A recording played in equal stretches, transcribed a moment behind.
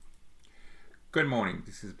Good morning.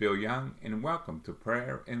 This is Bill Young, and welcome to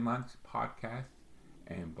Prayer and Lunch Podcast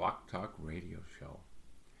and Block Talk Radio Show.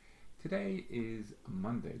 Today is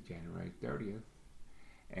Monday, January 30th,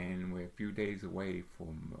 and we're a few days away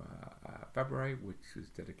from February, which is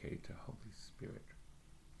dedicated to Holy Spirit.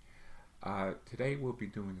 Today we'll be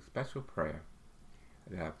doing a special prayer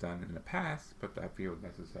that I've done in the past, but I feel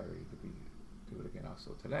necessary to do it again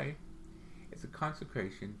also today. It's a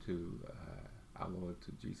consecration to our Lord,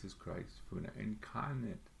 to Jesus Christ, through an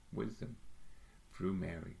incarnate wisdom through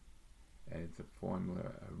Mary. And it's a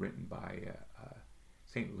formula written by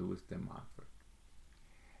St. Louis de Montfort.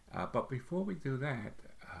 But before we do that,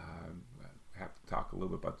 we have to talk a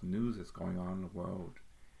little bit about the news that's going on in the world.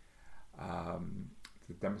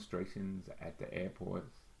 The demonstrations at the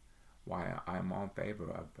airports, why I'm in favor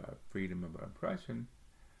of freedom of expression,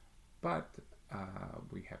 but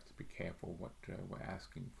we have to be careful what we're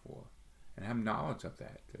asking for and have knowledge of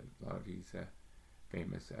that. A lot of these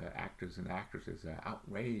famous actors and actresses are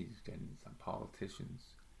outraged, and some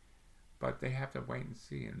politicians, but they have to wait and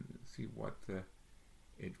see what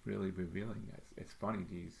it's really revealing. It's funny,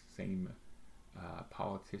 these same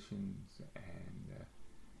politicians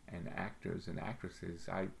and actors and actresses.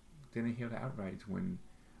 I didn't hear the outrage when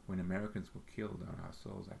Americans were killed on our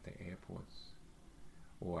soils at the airports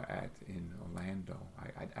or in Orlando.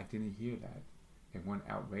 I didn't hear that. They weren't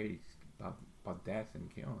outraged about death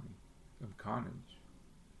and killing and carnage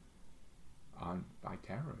by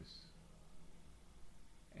terrorists.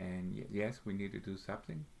 And yes, we need to do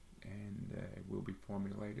something, and it will be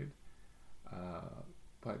formulated,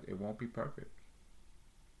 but it won't be perfect.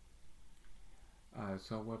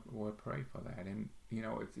 So we'll pray for that. And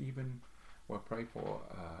it's even, we'll pray for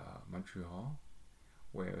Montreal,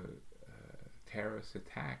 where terrorists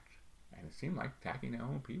attacked, and it seemed like attacking their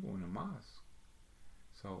own people in a mosque.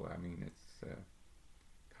 So I mean, it's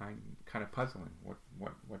kind of puzzling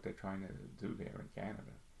what they're trying to do there in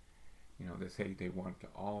Canada. They say they want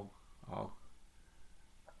all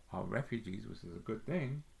refugees, which is a good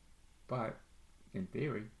thing, but in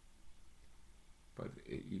theory,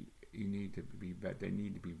 you need to be they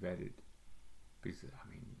need to be vetted, because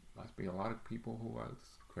must be a lot of people who are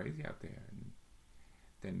crazy out there, and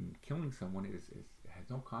then killing someone has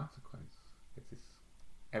no consequence. It's just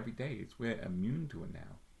every day. We're immune to it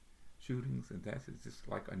now. Shootings and deaths is just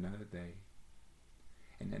like another day.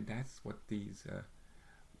 And then that's what these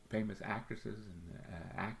famous actresses and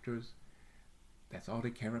actors, that's all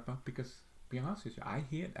they care about. Because, to be honest with you, I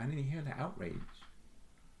didn't hear the outrage.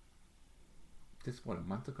 Just a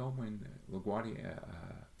month ago when LaGuardia,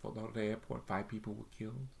 Fort Lauderdale Airport, 5 people were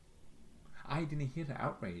killed. I didn't hear the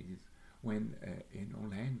outrage when in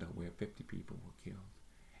Orlando, where 50 people were killed,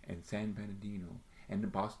 and San Bernardino, and the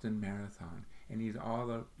Boston Marathon, and these all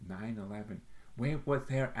the 9/11. Where was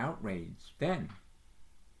their outrage then?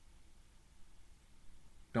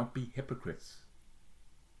 Don't be hypocrites.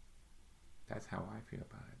 That's how I feel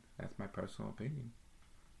about it. That's my personal opinion.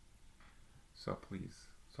 So please,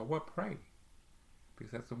 we'll pray,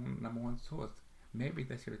 because that's the number one source. Maybe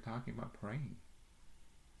they should be talking about praying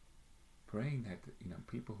that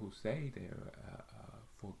people who say they're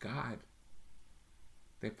for God,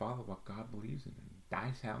 they follow what God believes in.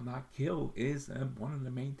 Thou shalt not kill is one of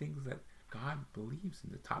the main things that God believes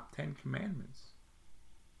in, the top 10 commandments.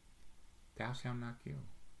 Thou shalt not kill.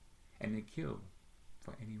 And they kill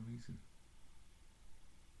for any reason.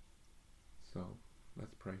 So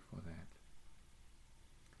let's pray for that.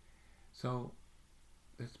 So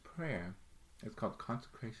this prayer is called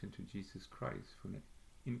Consecration to Jesus Christ through the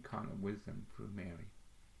incarnate wisdom through Mary.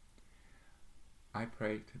 I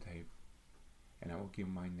pray today, and I will give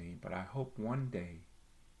my name, but I hope one day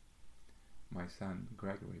my son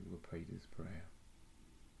Gregory will pray this prayer.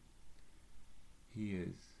 He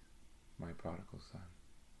is my prodigal son.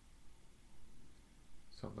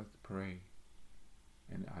 So let's pray.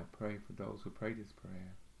 And I pray for those who pray this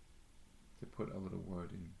prayer to put a little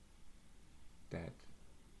word in, that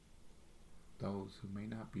those who may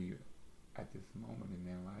not be at this moment in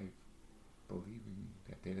their life believing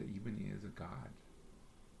that there even is a God.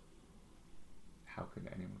 How could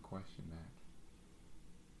anyone question that?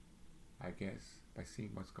 I guess by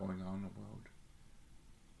seeing what's going on in the world,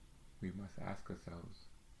 we must ask ourselves,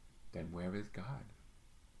 then where is God?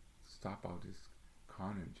 Stop all this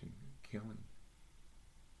carnage and killing.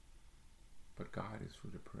 But God is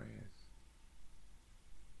through the prayers.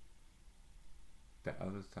 The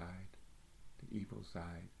other side, the evil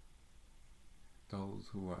side, those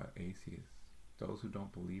who are atheists, those who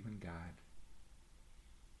don't believe in God,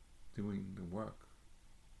 doing the work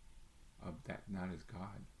of that not as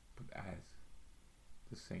God, but as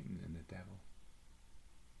the Satan and the devil.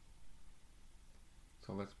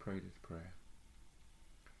 So let's pray this prayer.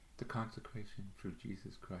 The consecration through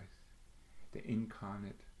Jesus Christ, the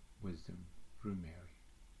incarnate wisdom through Mary.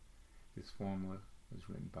 This formula was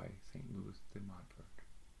written by St. Louis de Montfort.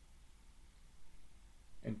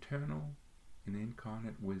 Eternal and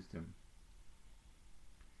incarnate wisdom,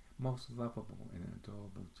 most lovable and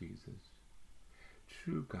adorable Jesus,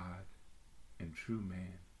 true God and true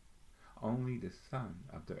man, only the Son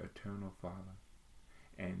of the Eternal Father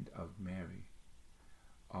and of Mary,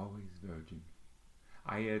 always Virgin,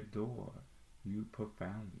 I adore you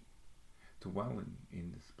profoundly, dwelling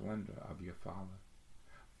in the splendor of your Father,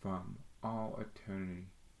 from all eternity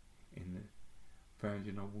in the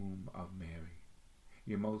virginal womb of Mary,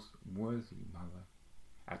 your most worthy mother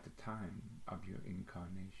at the time of your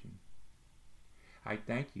incarnation. I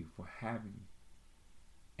thank you for having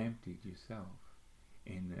emptied yourself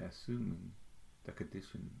in assuming the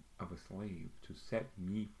condition of a slave to set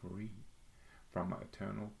me free from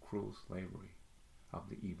eternal cruel slavery of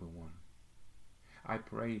the evil one. I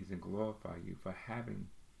praise and glorify you for having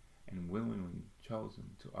and willingly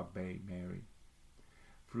chosen to obey Mary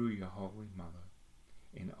through your Holy Mother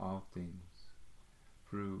in all things.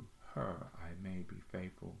 Through her I may be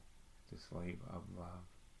faithful, the slave of love.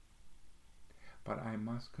 But I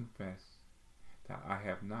must confess that I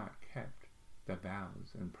have not kept the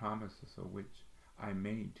vows and promises of which I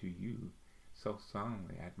made to you so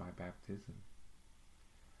solemnly at my baptism.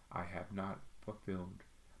 I have not fulfilled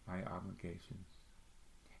my obligations,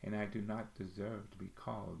 and I do not deserve to be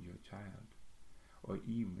called your child, or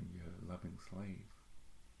even your loving slave.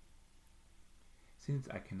 Since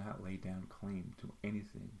I cannot lay down claim to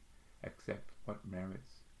anything except what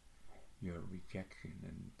merits your rejection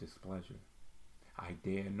and displeasure, I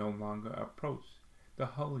dare no longer approach the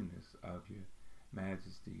holiness of your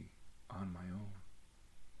majesty on my own.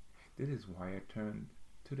 This is why I turn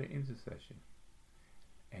to the intercession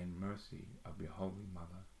and mercy of your Holy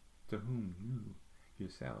Mother, to whom you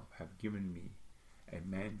yourself have given me a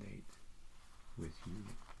mandate with you.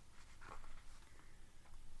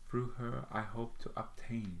 Through her I hope to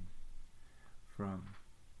obtain from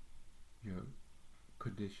your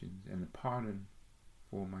conditions and a pardon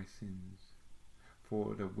for my sins,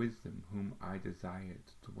 for the wisdom whom I desire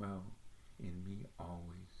to dwell in me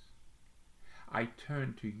always. I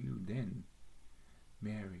turn to you then,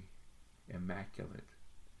 Mary, immaculate,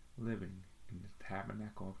 living in the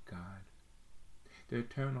tabernacle of God, the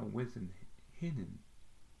eternal wisdom hidden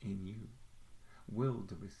in you, will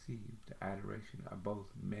to receive the adoration of both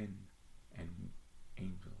men and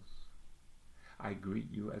angels. I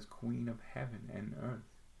greet you as Queen of heaven and earth,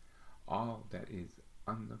 all that is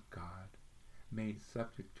under God, made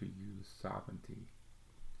subject to you sovereignty.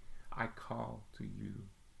 I call to you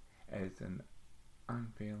as an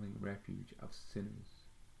unfailing refuge of sinners.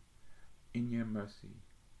 In your mercy,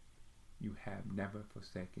 you have never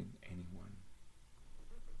forsaken anyone.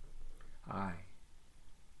 I,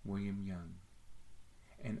 William Young,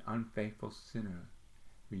 an unfaithful sinner,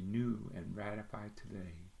 renew and ratify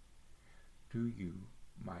today, through you,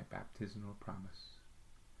 my baptismal promise.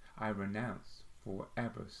 I renounce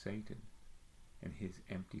forever Satan and his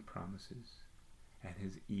empty promises and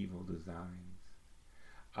his evil designs.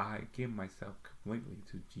 I give myself completely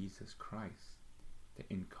to Jesus Christ, the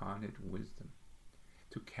incarnate wisdom,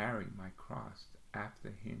 to carry my cross after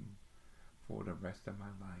him for the rest of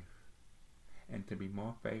my life, and to be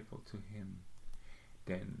more faithful to him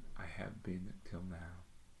than I have been till now.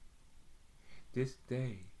 This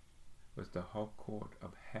day was the whole court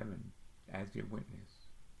of heaven as your witness.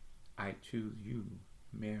 I choose you,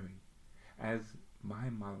 Mary, as my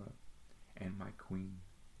mother and my queen.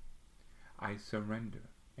 I surrender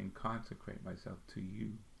and consecrate myself to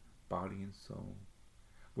you, body and soul,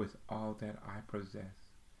 with all that I possess,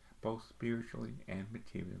 both spiritually and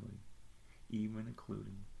materially, even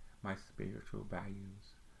including my spiritual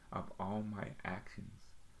values of all my actions,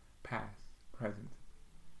 past, present,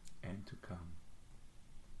 and to come.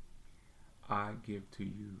 I give to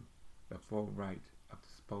you the full right of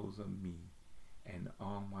disposal of me and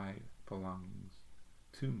all my belongings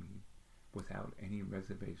to me without any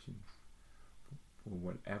reservations, for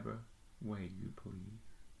whatever way you please,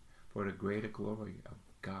 for the greater glory of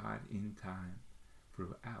God in time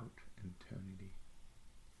throughout eternity.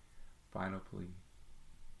 Final plea.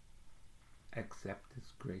 Accept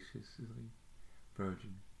this graciously,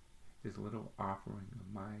 Virgin, this little offering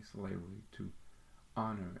of my slavery to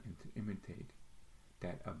honor and to imitate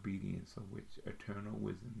that obedience of which eternal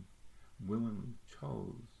wisdom willingly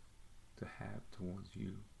chose to have towards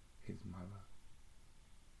you, his mother.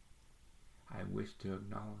 I wish to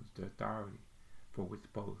acknowledge the authority for which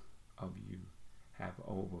both of you have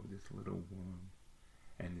over this little worm,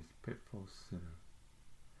 and this pitiful sinner.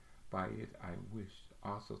 By it I wish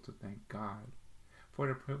also to thank God for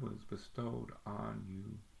the privilege bestowed on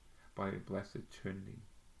you by the Blessed Trinity.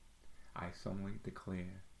 I solemnly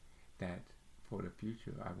declare that for the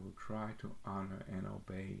future I will try to honor and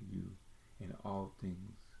obey you in all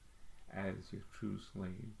things as your true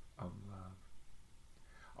slave of love.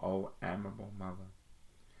 O admirable Mother,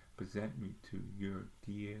 present me to your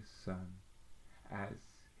dear Son as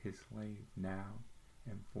his slave now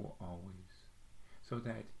and for always, so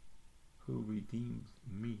that who redeems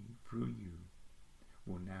me through you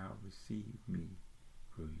will now receive me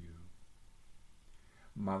through you.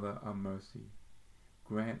 Mother of mercy,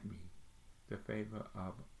 grant me the favor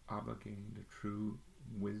of obligating the true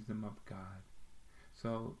wisdom of God,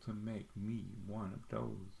 so to make me one of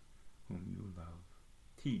those whom you love,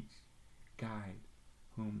 teach, guide,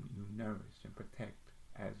 whom you nourish and protect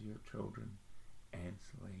as your children and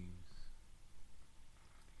slaves.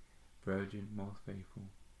 Virgin most faithful,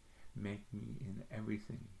 make me in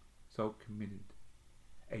everything so committed,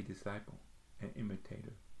 a disciple, an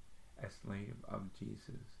imitator, a slave of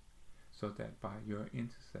Jesus, so that by your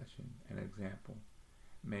intercession and example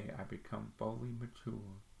may I become fully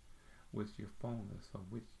mature with your fullness of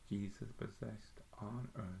which Jesus possessed on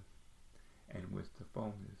earth, and with the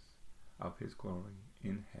fullness of his glory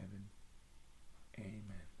in heaven.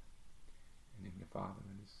 Amen. In the name of the Father,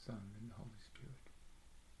 and the Son, and the Holy Spirit.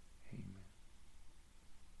 Amen.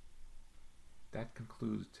 That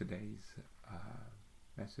concludes today's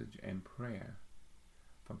message and prayer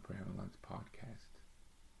from Prayer and Lunch Podcast.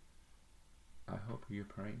 I hope you're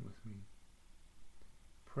praying with me.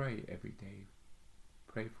 Pray every day.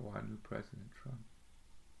 Pray for our new President Trump.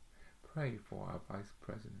 Pray for our Vice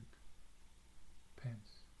President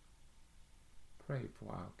Pence. Pray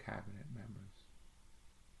for our cabinet members.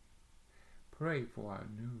 Pray for our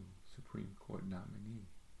new Supreme Court nominee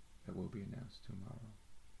that will be announced tomorrow.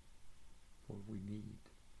 For we need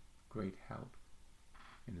great help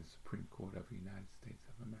in the Supreme Court of the United States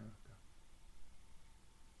of America.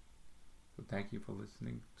 So thank you for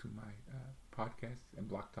listening to my podcast and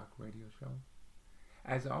Block Talk radio show.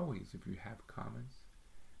 As always, if you have comments,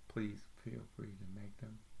 please feel free to make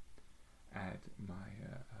them at my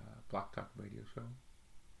Block Talk radio show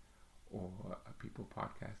or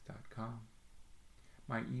peoplepodcast.com.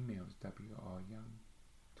 My email is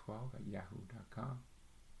wryoung12@yahoo.com.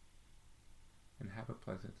 And have a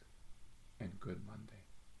pleasant and good Monday.